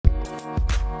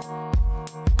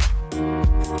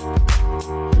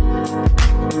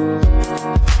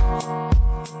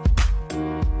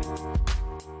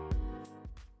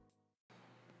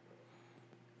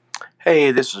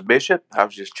Hey, this is Bishop. I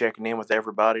was just checking in with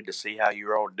everybody to see how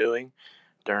you're all doing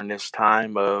during this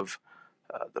time of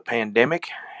the pandemic,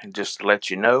 and just to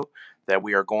let you know that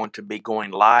we are going to be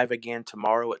going live again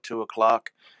tomorrow at 2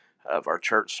 o'clock of our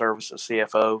church service at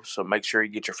CFO. So make sure you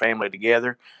get your family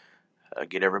together,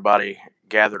 get everybody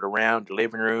gathered around the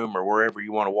living room or wherever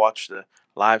you want to watch the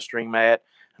live stream at,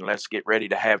 and let's get ready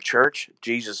to have church.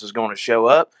 Jesus is going to show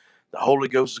up. The Holy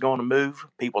Ghost is going to move.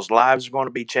 People's lives are going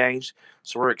to be changed.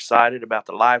 So we're excited about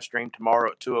the live stream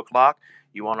tomorrow at 2 o'clock.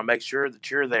 You want to make sure that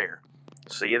you're there.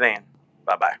 See you then.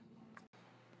 Bye bye.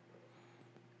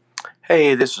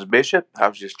 Hey, this is Bishop. I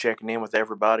was just checking in with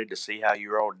everybody to see how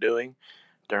you're all doing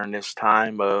during this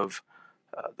time of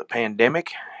the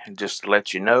pandemic, and just to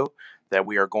let you know that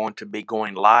we are going to be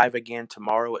going live again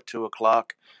tomorrow at 2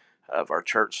 o'clock of our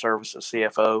church service at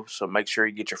CFO. So make sure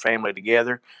you get your family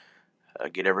together,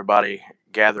 get everybody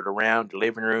gathered around the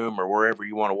living room or wherever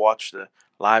you want to watch the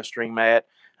live stream at,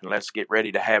 and let's get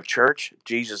ready to have church.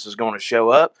 Jesus is going to show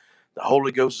up. The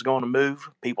Holy Ghost is going to move.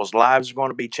 People's lives are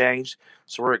going to be changed.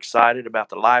 So we're excited about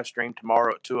the live stream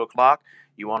tomorrow at 2 o'clock.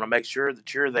 You want to make sure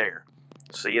that you're there.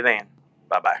 See you then.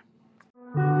 Bye bye.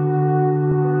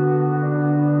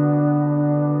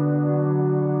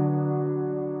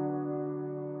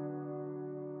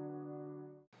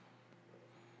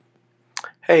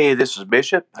 Hey, this is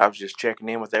Bishop. I was just checking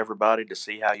in with everybody to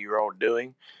see how you're all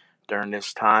doing during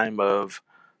this time of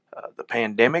the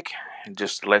pandemic, and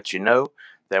just to let you know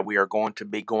that we are going to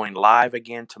be going live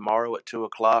again tomorrow at 2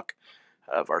 o'clock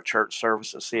of our church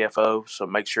service at CFO. So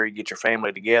make sure you get your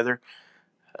family together,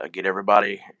 get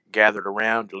everybody gathered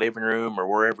around the living room or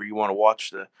wherever you want to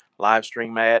watch the live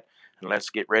stream at, and let's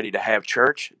get ready to have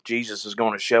church. Jesus is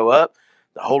going to show up.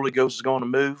 The Holy Ghost is going to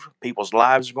move. People's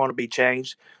lives are going to be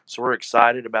changed. So we're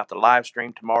excited about the live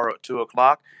stream tomorrow at 2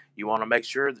 o'clock. You want to make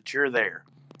sure that you're there.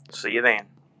 See you then.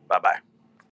 Bye bye.